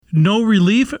No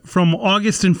relief from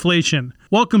August inflation.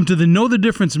 Welcome to the Know the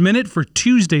Difference Minute for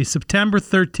Tuesday, September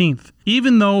 13th.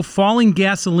 Even though falling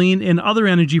gasoline and other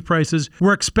energy prices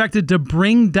were expected to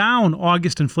bring down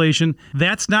August inflation,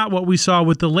 that's not what we saw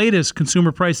with the latest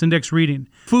Consumer Price Index reading.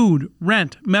 Food,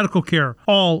 rent, medical care,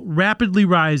 all rapidly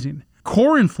rising.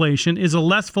 Core inflation is a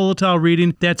less volatile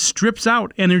reading that strips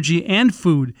out energy and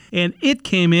food, and it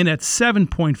came in at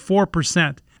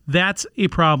 7.4%. That's a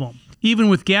problem. Even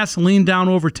with gasoline down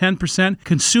over 10%,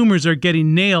 consumers are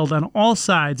getting nailed on all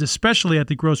sides, especially at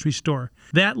the grocery store.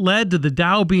 That led to the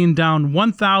Dow being down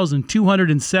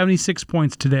 1,276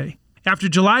 points today. After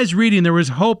July's reading, there was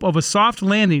hope of a soft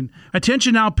landing.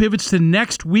 Attention now pivots to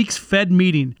next week's Fed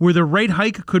meeting, where the rate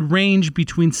hike could range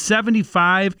between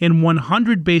 75 and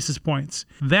 100 basis points.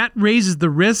 That raises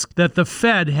the risk that the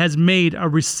Fed has made a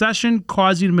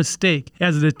recession-causing mistake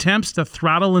as it attempts to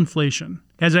throttle inflation.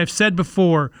 As I've said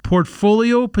before,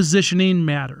 portfolio positioning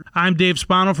matters. I'm Dave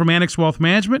Spano from Annex Wealth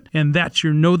Management, and that's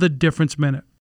your Know the Difference Minute.